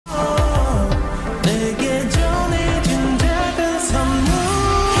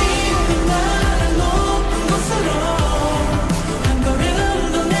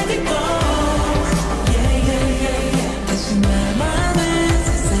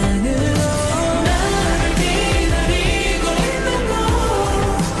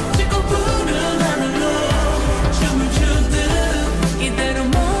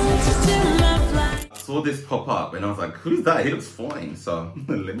up and I was like, who's that? He looks fine. So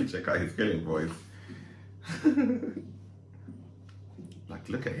let me check out his killing voice. Like,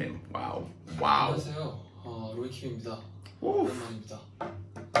 look at him. Wow. Wow. 안녕하세요. 로이킴입니다. Oof. 오랜만입니다.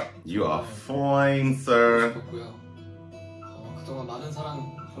 You are fine, sir. 싶었고요. 그동안 많은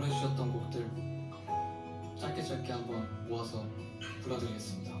사랑 보내주셨던 곡들 짧게 한번 모아서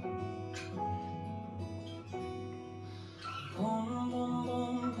불러드리겠습니다.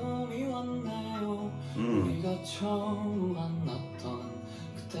 봄이 왔네요. 우리가 처음 만났던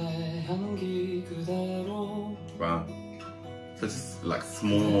그때 향기 그대로. Wow. So just like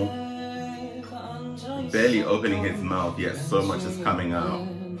small, barely opening his mouth, yet so much is coming out.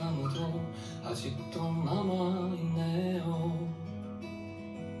 아직도 남아있네요.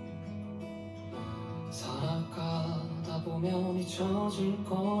 살아가다 보면 잊혀질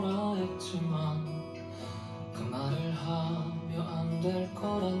거라 했지만 그 말을 하며 안 될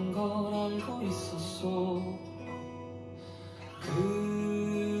거란 걸 알고 있었어.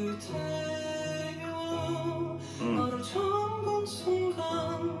 그대여 너를 처음 본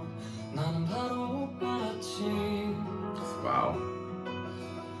순간 나는 바로 알았지. Wow.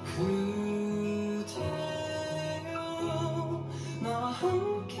 그대여 나와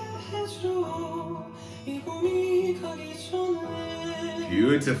함께 해줘 이 봄이 가기 전에.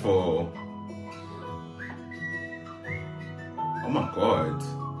 Beautiful. Oh my God.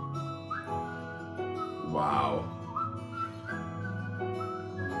 Wow.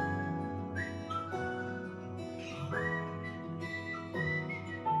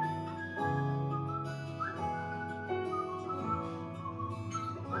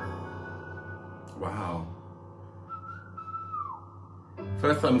 Wow.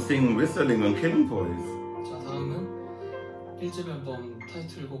 First time seeing whistling on Killing Voice. 자, 다음은 1집 앨범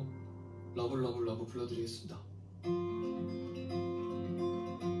타이틀곡 러브 불러드리겠습니다.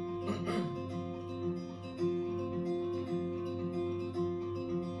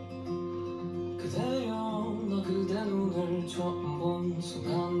 그대여 너 그대 눈을 처음 본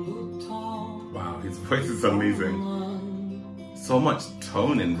순간부터. Wow, his voice is amazing. So much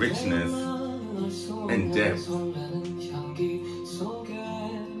tone and richness and depth. 향기 속에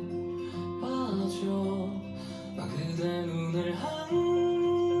빠져 나 그대 눈을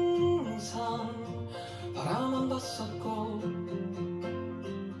항상 바라만 봤었고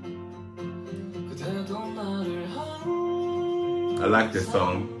그대도 나를 I like this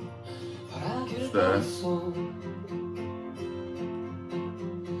song. 바라길 the- 바랬어.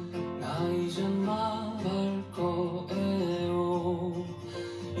 나 이젠 말할 거예요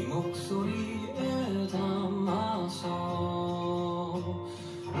이 목소리에 담아서.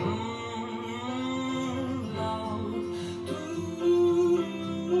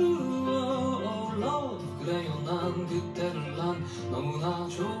 love 그래요 난 그때를 난 너무나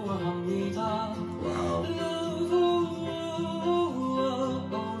좋아합니다. Wow.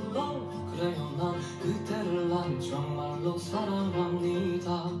 love 그래요 난 그때를 난 정말로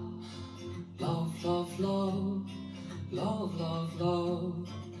사랑합니다. love love love love love love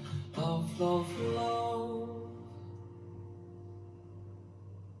love love love.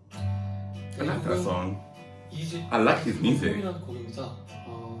 I like that song. 2집 I like his music. 봄이라는 곡입니다.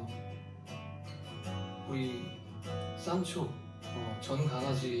 우리 산초 전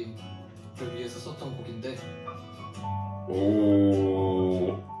강아지를 위해서 썼던 곡인데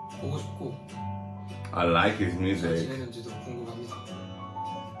Oh, 보고 싶고 I like his 잘 music. 지내는지도 궁금합니다.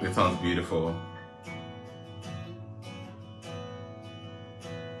 It sounds beautiful.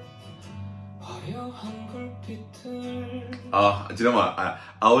 화려한 불빛들. Do you know what?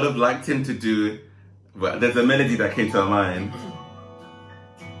 I would have liked him to do. Well, there's a melody that came to my mind.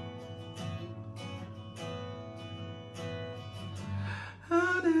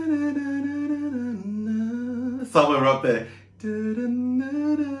 Somewhere up there.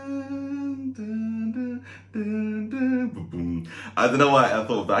 I don't know why I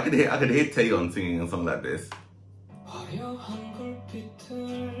thought of that. I could hear Taeyeon singing a song like this. 화려한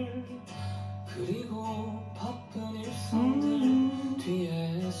불빛들 그리고 바쁜 일상들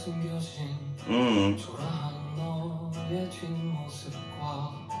뒤에 숨겨진 초라한 너의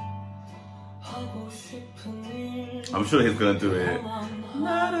뒷모습과 하고 싶은 일. I'm sure he's gonna do it.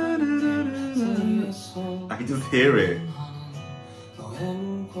 I can just hear it. 너의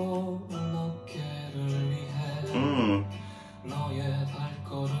무거운 어깨를 위해 너의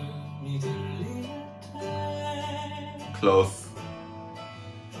발걸음이 들릴 때 Close.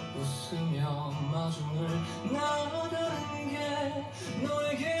 웃으며 마중을 나가는 게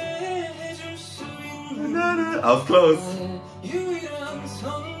너에게 해줄 수 있는 I was close. 나의 유일한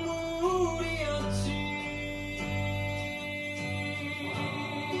선물이었지.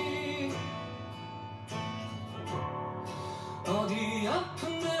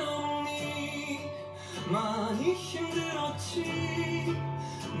 많이 힘들었지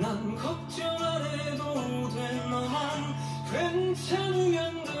난 걱정 안 해도 돼 너만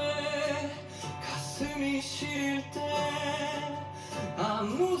괜찮으면 돼 가슴이 시릴 때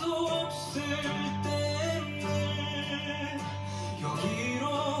아무도 없을 때는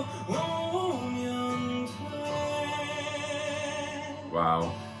여기로 오면 돼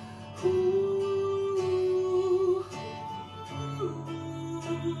Wow.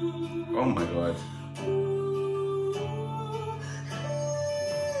 Oh my god.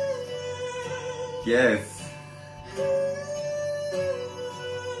 Yes.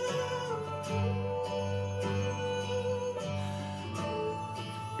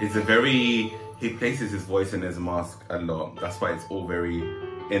 It's a very, he places his voice in his mask a lot. That's why it's all very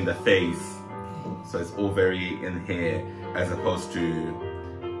in the face. So it's all very in here as opposed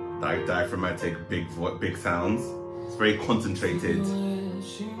to like diaphragmatic big sounds. It's very concentrated.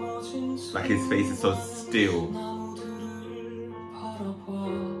 Like his face is so still.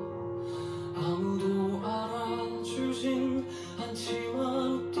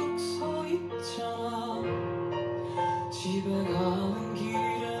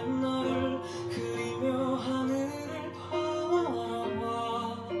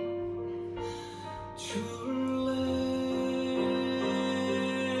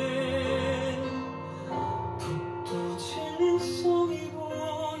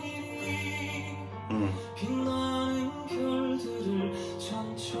 빛나는 별들을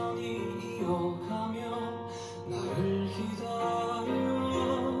천천히 이어가며 나를 기다려주길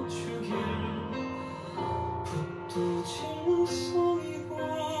북두 진성이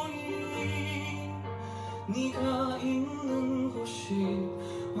보이니 네가 있는 곳이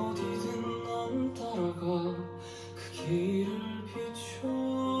어디든 난 따라가 그 길을 비춰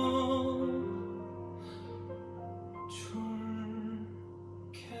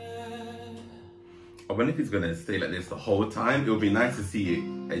I wonder if he's gonna stay like this the whole time. It would be nice to see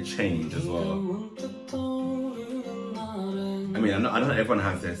a change as well. I mean, I know everyone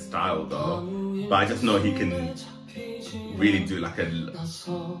has their style though, but I just know he can really do like a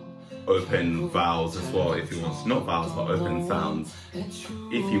open vowels as well if he wants. Not vowels, but open sounds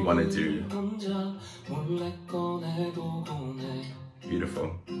if you want to do.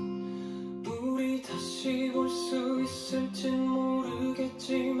 Beautiful. 다시 볼 수 있을진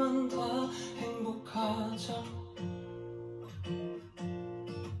모르겠지만 다 행복하자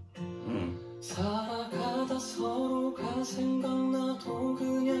살아가다 서로가 생각나도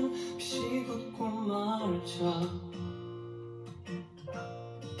그냥 비웃고 말자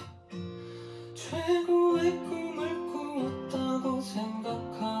최고의 꿈을 꾸었다고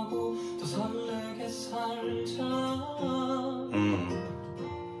생각하고 더 설레게 살자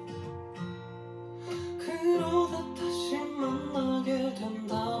그러다 다시 만나게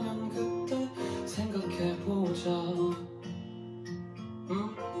된다면 그때 생각해보자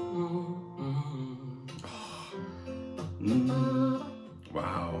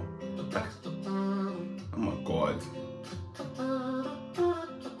Wow. Oh my god.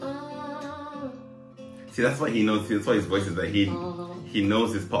 See, that's what he knows. That's why his voice is that he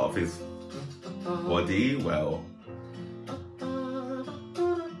knows this part of his body well.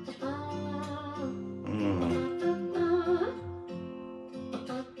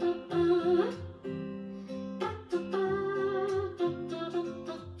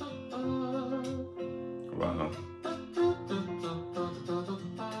 Wow.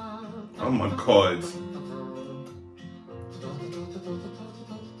 Oh my god.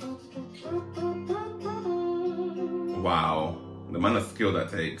 Wow. The amount of skill that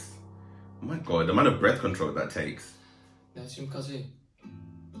takes. Oh my god, the amount of breath control that takes. 네, 지금까지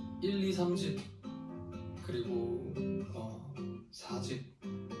 1, 2, 3집 그리고 4집,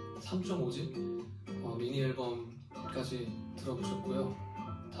 3.5집 미니 앨범까지 들어보셨고요.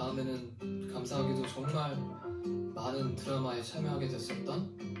 다음에는 감사하게도 정말 많은 드라마에 참여하게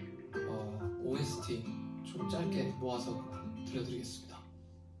됐었던 OST 좀 짧게 모아서 들려드리겠습니다.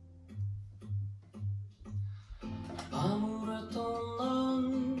 아무래도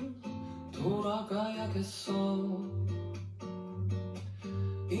난 돌아가야겠어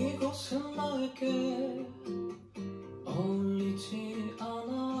이곳은 나에게 어울리지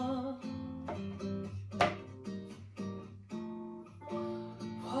않아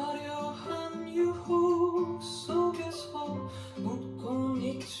화려한 유혹 속에서 웃곤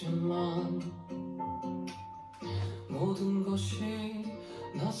있지만 모든 것이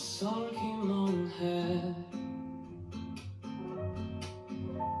낯설기만 해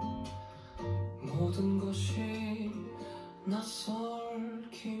모든 것이 낯설기만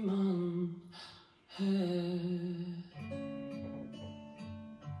해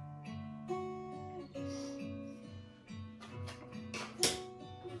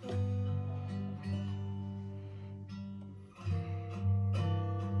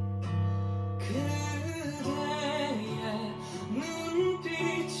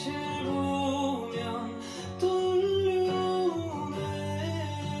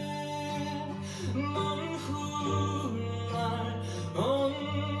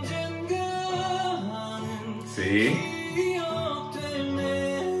See?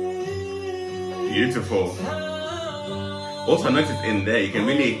 Beautiful. Also notice in there, you can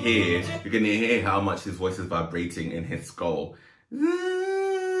really hear how much his voice is vibrating in his skull.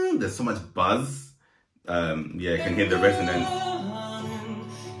 There's so much buzz. Yeah, you can hear the resonance.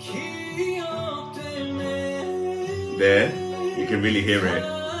 There, you can really hear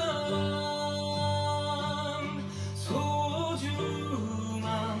it.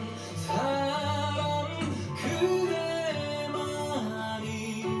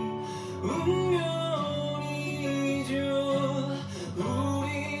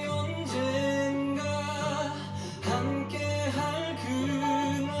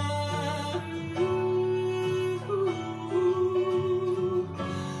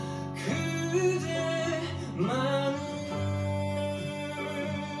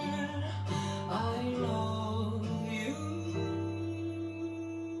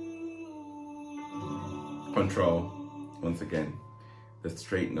 Control, once again, the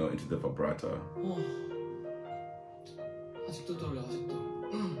straight note into the vibrato. 아직도 떨려, 아직도.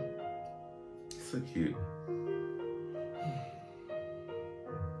 So cute.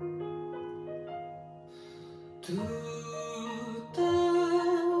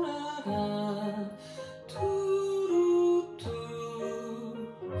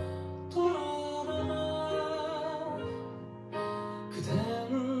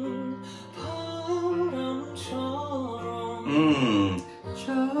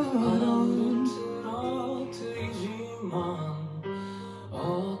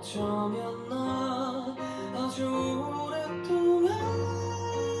 어쩌면 나 아주 오랫동안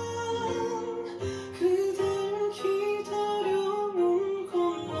그댈 기다려온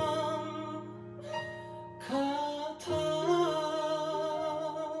것만 같아.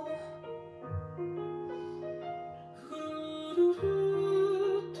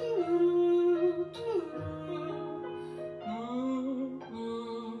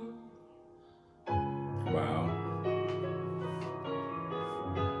 Wow.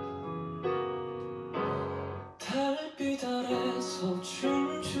 달빛 아래서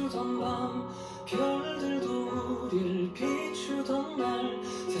춤추던 밤 별들도 우릴 비추던 날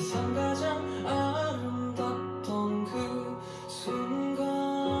세상 가장 아름답던 그 순간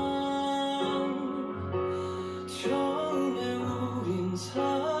처음에 우린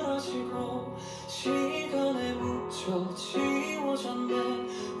사라지고 시간에 묻혀 지워졌네.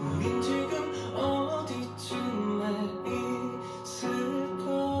 우린 지금 어디쯤에 있을까.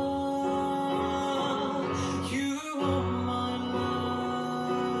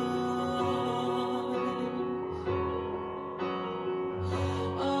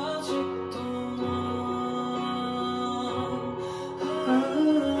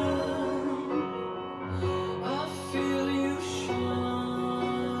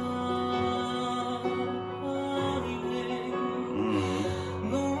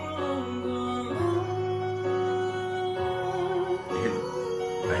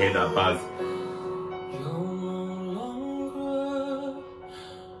 I hear that buzz.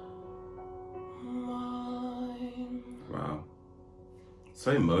 Wow.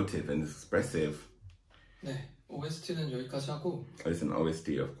 So emotive and expressive. 네, OST는 여기까지 하고. It's an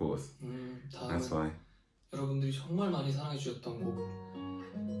OST, of course. That's 다음은 why. 여러분들이 정말 많이 사랑해 주셨던 곡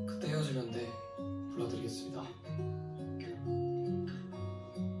그때 헤어지면 돼 불러드리겠습니다.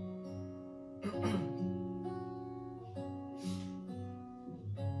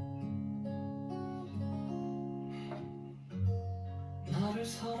 나를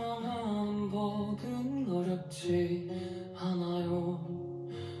사랑하는 법은 어렵지 않아요.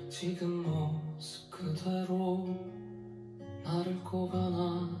 지금 모습 그대로 나를 꼭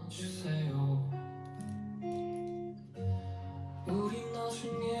안아주세요. 우린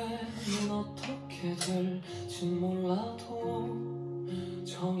나중에는 어떻게 될진 몰라도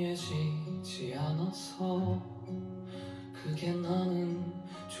정해지지 않아서 그게 나는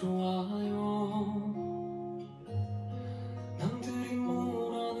좋아요. 남들이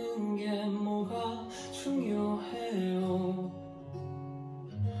뭐라는 게 뭐가 중요해요.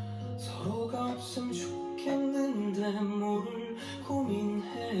 서로가 없으면 좋겠는데 뭐를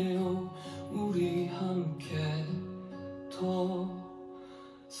고민해요. 우리 함께 더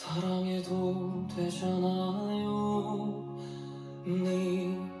사랑해도 되잖아요.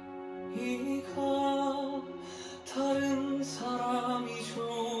 네가 다른 사람이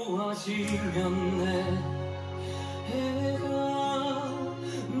좋아지면 내가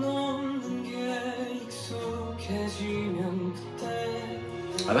넘는 게 익숙해지면 그때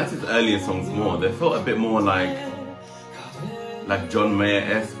I liked his earlier songs more. They felt a bit more like John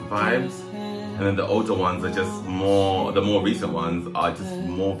Mayer-esque vibes. And then the older ones are just more, the more recent ones are just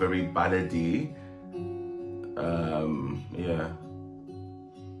more very ballady. Yeah.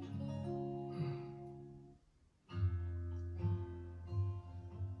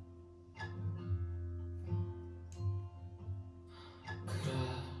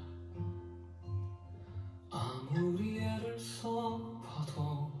 아무리 애를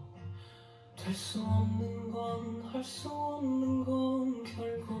써봐도 될 수 없는 건 할 수 없는 건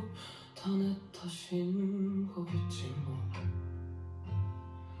결국 다 내 탓인 거겠지 뭐.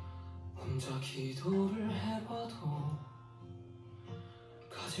 혼자 기도를 해봐도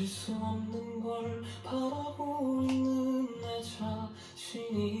가질 수 없는 걸 바라고 있는 내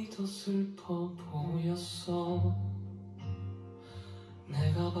자신이 더 슬퍼 보였어.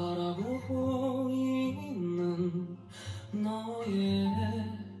 내가 바라보고 있는 너의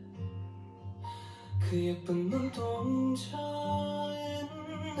그 예쁜 눈동자엔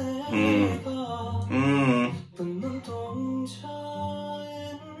내가 예쁜 눈동자엔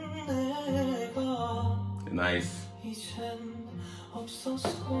내가 Nice. 이젠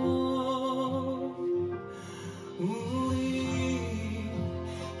없어서 우리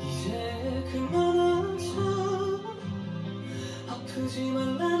이제 그만하자. 아프지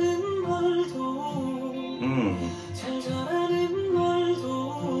말라는 말도 잘 자라는 말도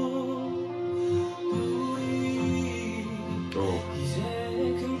우리 이제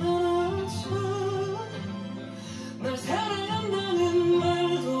그만하자. 날 사랑한다는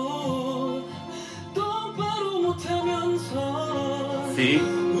말도 똑바로 못하면서 See?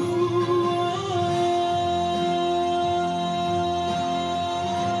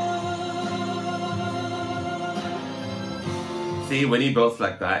 See, when he belts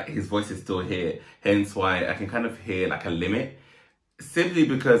like that, his voice is still here. Hence why I can kind of hear like a limit. Simply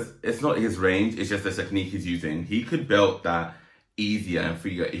because it's not his range, it's just the technique he's using. He could belt that easier and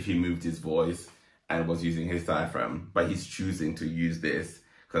freer if he moved his voice and was using his diaphragm. But he's choosing to use this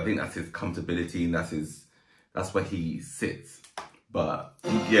because I think that's his comfortability and that's where he sits. But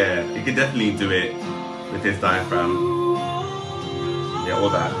yeah, he could definitely do it with his diaphragm. Yeah, all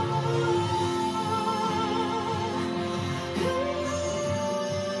that.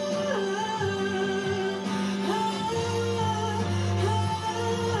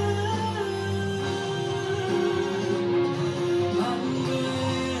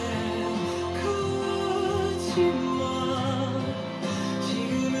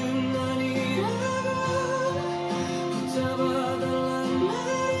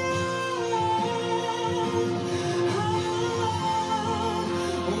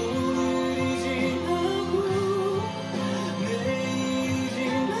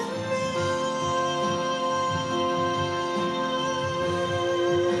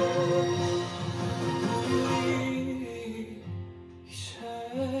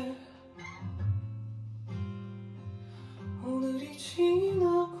 오늘이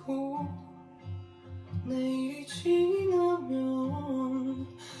지나고 내일이 지나면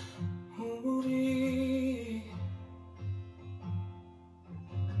우리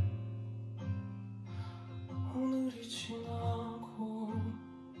오늘이 지나고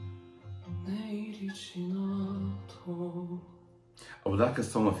내일이 지나도. I would like a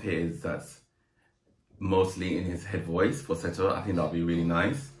song of his that's mostly in his head voice for Seto. I think that would be really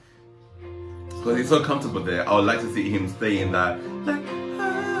nice. Because he's so comfortable there. I would like to see him stay in that like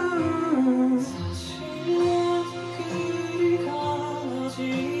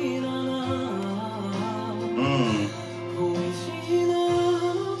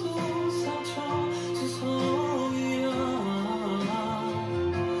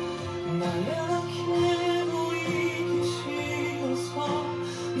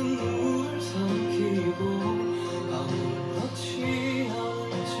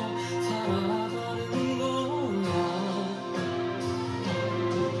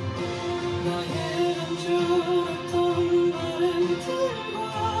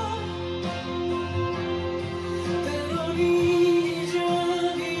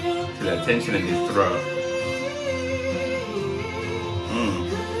the tension in his throat.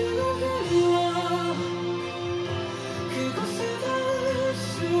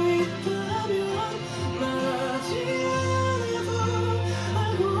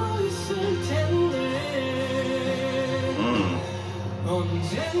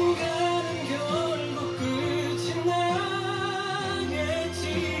 언젠가는 결국 끝이 나겠지.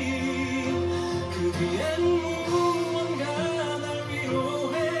 그 뒤엔 무언가 날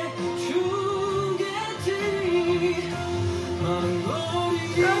위로해 주겠지. 많은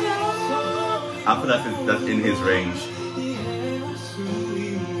거리에서 After that's in his range.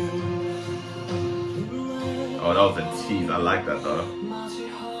 Oh, that was a tease. I like that though.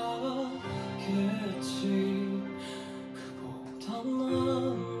 그보다 난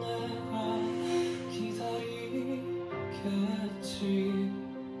내가 기다리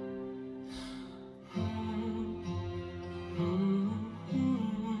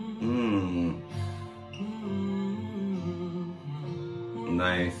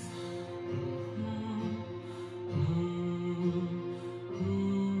Nice.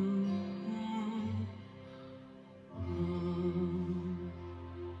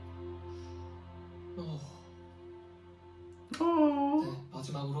 네,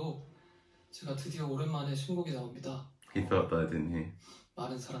 마지막으로 제가 드디어 오랜만에 신곡이 나옵니다. He thought that, didn't he?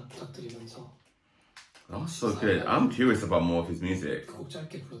 많은 사랑 부탁드리면서 Oh, so good. I'm curious about more of his music. 그 곡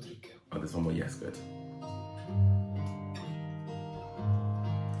짧게 불러드릴게요. Oh, there's one more. Yes, good.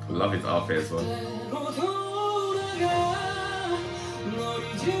 I love his outfit as well. 그대로 돌아가 널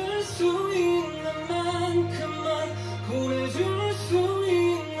잊을 수 있는 만큼만 보내줄 수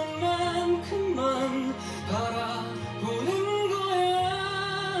있는 만큼만 바라보는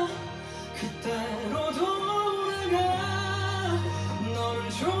거야. 그때로 돌아가 너를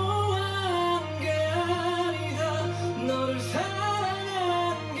좋아한 게 아니다 너를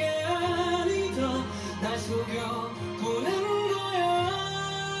사랑한 게 아니다 날 속여보는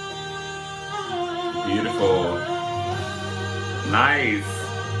Beautiful. Nice.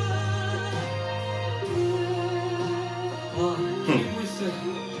 와, 키보이스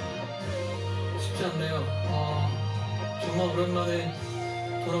쉽지 않네요. 정말 오랜만에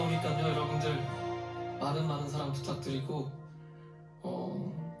돌아오니까요, 여러분들 많은 사랑 부탁드리고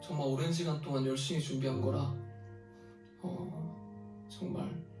정말 오랜 시간 동안 열심히 준비한 거라 정말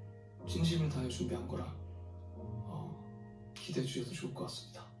진심을 다해 준비한 거라 기대해 주셔도 좋을 것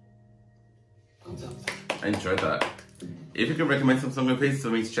같습니다. 감사합니다. I enjoyed that. If you can recommend some song and faces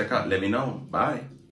for me to check out, let me know. Bye.